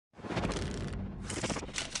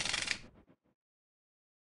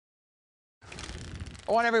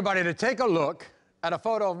I want everybody to take a look at a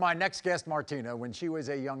photo of my next guest, Martina, when she was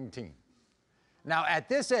a young teen. Now, at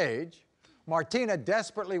this age, Martina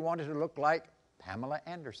desperately wanted to look like Pamela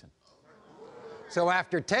Anderson. So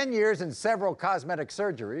after 10 years and several cosmetic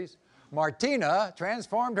surgeries, Martina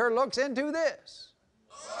transformed her looks into this.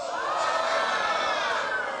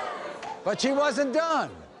 But she wasn't done.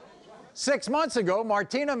 6 months ago,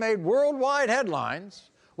 Martina made worldwide headlines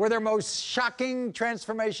with her most shocking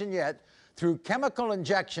transformation yet. Through chemical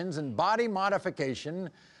injections and body modification,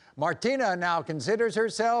 Martina now considers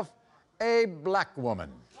herself a black woman.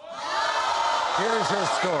 Here's her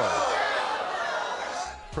story.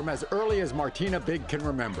 From as early as Martina Big can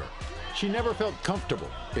remember, she never felt comfortable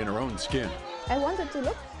in her own skin. I wanted to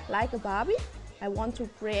look like a Barbie. I want to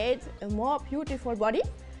create a more beautiful body,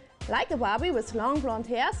 like a Barbie with long blonde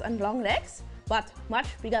hairs and long legs, but much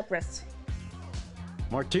bigger breasts.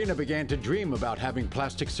 Martina began to dream about having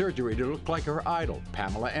plastic surgery to look like her idol,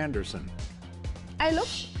 Pamela Anderson. I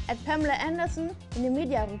looked at Pamela Anderson in the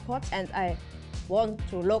media reports and I want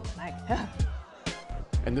to look like her.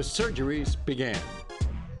 And the surgeries began.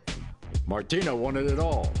 Martina wanted it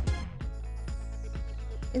all.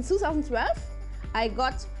 In 2012, I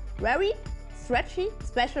got very stretchy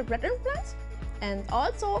special breast implants, and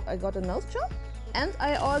also I got a nose job, and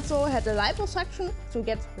I also had a liposuction to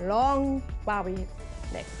get long Barbie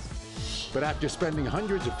legs. But after spending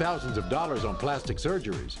hundreds of thousands of dollars on plastic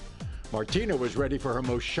surgeries, Martina was ready for her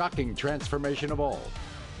most shocking transformation of all.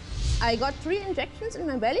 I got 3 injections in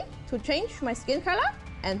my belly to change my skin color,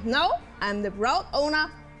 and now I'm the proud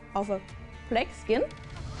owner of a black skin.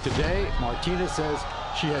 Today, Martina says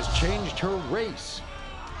she has changed her race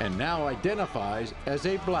and now identifies as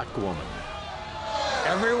a black woman.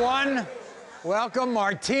 Everyone, welcome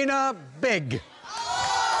Martina Big.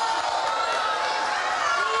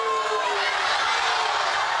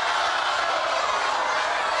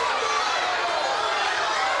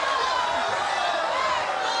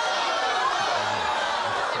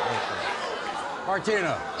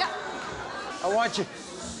 Martina. Yeah. I want you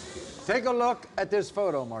take a look at this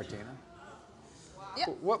photo, Martina. Yeah.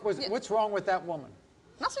 What's wrong with that woman?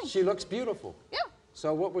 Nothing. She looks beautiful. Yeah.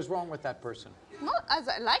 So what was wrong with that person? No, I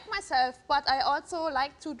like myself, but I also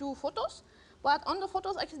like to do photos. But on the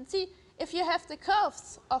photos, I can see if you have the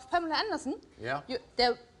curves of Pamela Anderson, yeah,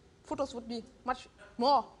 the photos would be much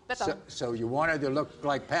more better. So you wanted to look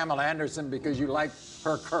like Pamela Anderson because you liked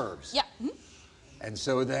her curves. Yeah. Mm-hmm. And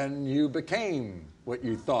so then you became what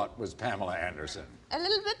you thought was Pamela Anderson. A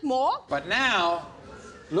little bit more. But now,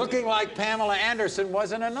 looking like Pamela Anderson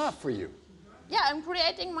wasn't enough for you. Yeah, I'm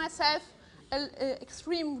creating myself an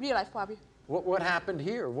extreme real-life Barbie. What happened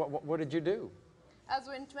here? What did you do?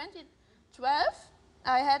 Also in 2012,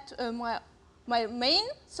 I had my main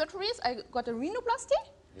surgeries. I got a rhinoplasty.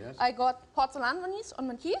 Yes. I got porcelain veneers on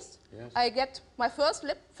my teeth. Yes. I get my first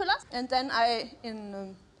lip fillers. And then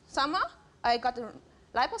in summer, I got a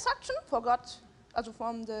liposuction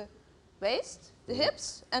from the waist, the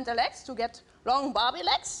hips, and the legs to get long Barbie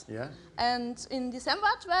legs. Yeah. And in December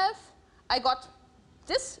 12, I got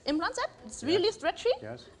this implant set. It's really stretchy.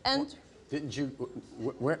 Yes. And didn't you?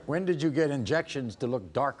 When did you get injections to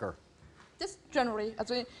look darker? this January.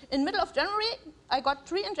 Also in middle of January, I got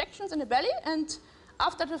 3 injections in the belly, and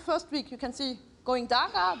after the first week, you can see going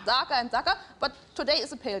darker, darker, and darker. But today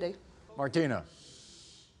is a pale day. Martina,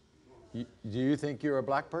 do you think you're a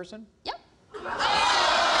black person? Yeah. For 80%,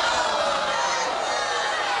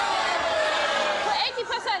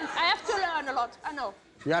 I have to learn a lot. I know.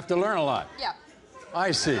 You have to learn a lot. Yeah.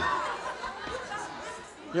 I see.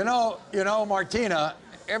 You know, Martina,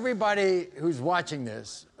 everybody who's watching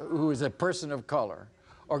this, who is a person of color,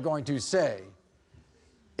 are going to say,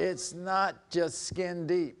 it's not just skin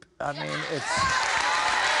deep. I mean, it's...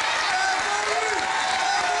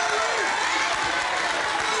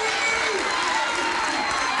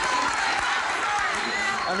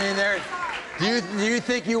 I mean, do you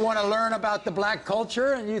think you want to learn about the black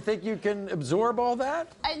culture and you think you can absorb all that?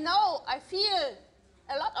 I know. I feel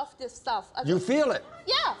a lot of this stuff. You feel it?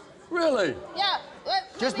 Yeah. Really? Yeah. Well,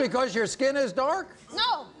 just because your skin is dark?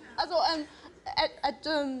 No. Also, at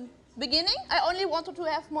the beginning, I only wanted to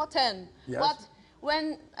have more tan. Yes. But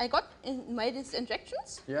when I made these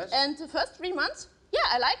injections, yes, and the first 3 months, yeah,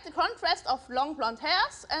 I liked the contrast of long blonde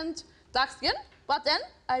hairs and dark skin. But then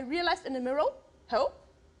I realized in the mirror,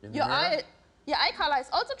 your eye color is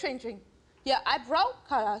also changing. Your eyebrow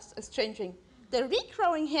color is changing. The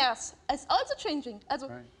regrowing hairs is also changing. Also,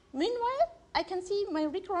 right. Meanwhile, I can see my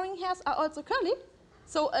regrowing hairs are also curly.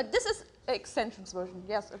 So this is extensions version.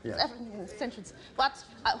 Yes, it's everything in extensions. But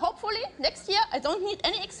hopefully next year I don't need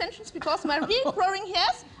any extensions because my regrowing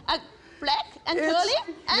hairs are black and curly.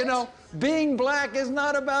 And you know, being black is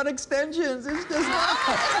not about extensions. It's just not.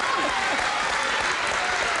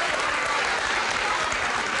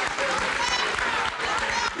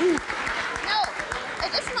 No,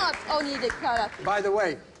 it is not only the color. By the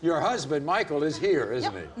way, your husband, Michael, is here,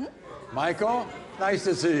 isn't he? Michael, nice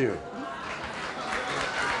to see you.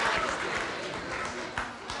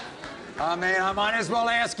 I might as well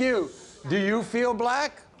ask you, do you feel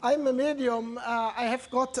black? I'm a medium. I have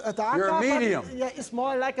got a darker. You're a medium. Yeah, it's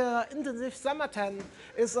more like an intensive summer tan.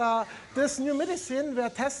 This new medicine were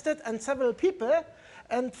tested on several people,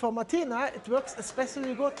 and for Martina, it works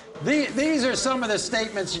especially good. These are some of the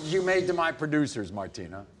statements you made to my producers,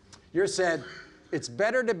 Martina. You said, it's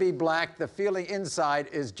better to be black, the feeling inside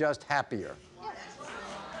is just happier.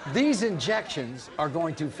 These injections are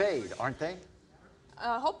going to fade, aren't they?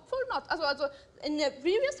 Hopefully not. Also, in the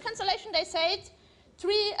previous cancellation, they said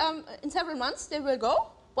in several months they will go.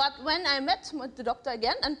 But when I met with the doctor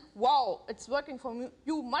again, and wow, it's working for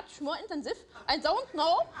you much more intensive. I don't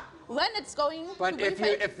know when it's going to fade.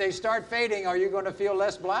 But if they start fading, are you going to feel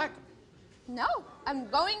less black? No, I'm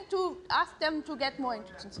going to ask them to get more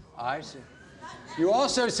injections. I see. You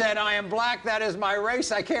also said, I am black, that is my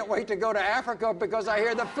race. I can't wait to go to Africa because I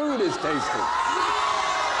hear the food is tasty.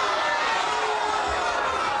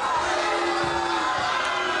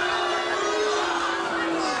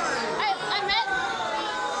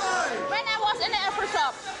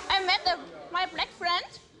 My black friend,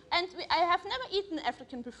 and I have never eaten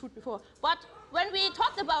African food before. But when we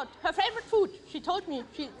talked about her favorite food, she told me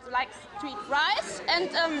she likes to eat rice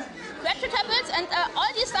and vegetables and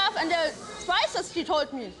all this stuff and the spices, she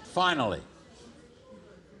told me. Finally,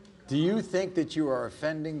 do you think that you are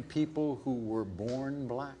offending people who were born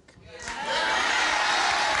black?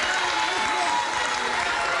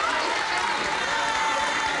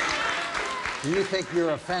 Do you think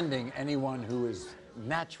you're offending anyone who is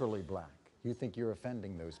naturally black? You think you're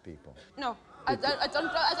offending those people? No, I don't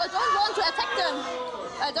want to attack them.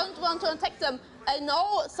 I don't want to attack them. I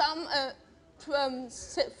know some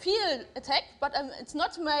feel attacked, but it's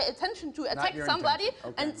not my intention to attack somebody,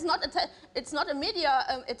 okay. And it's not a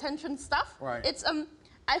media attention stuff. Right. It's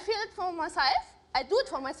I feel it for myself. I do it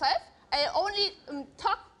for myself. I only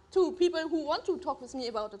talk to people who want to talk with me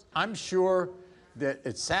about it. I'm sure that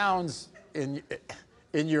it sounds in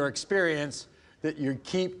your experience that you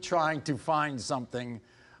keep trying to find something.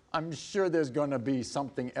 I'm sure there's going to be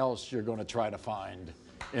something else you're going to try to find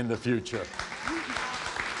in the future.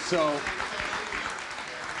 So,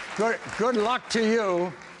 good luck to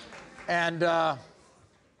you. And,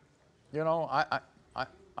 you know,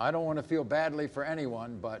 I don't want to feel badly for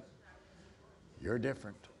anyone, but you're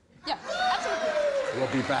different. Yeah, absolutely.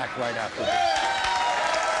 We'll be back right after this.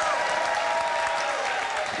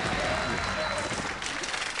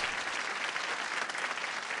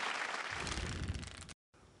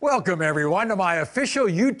 Welcome, everyone, to my official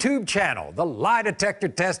YouTube channel. The lie detector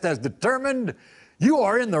test has determined you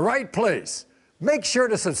are in the right place. Make sure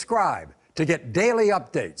to subscribe to get daily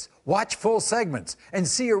updates, watch full segments, and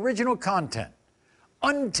see original content.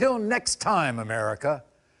 Until next time, America,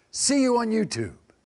 see you on YouTube.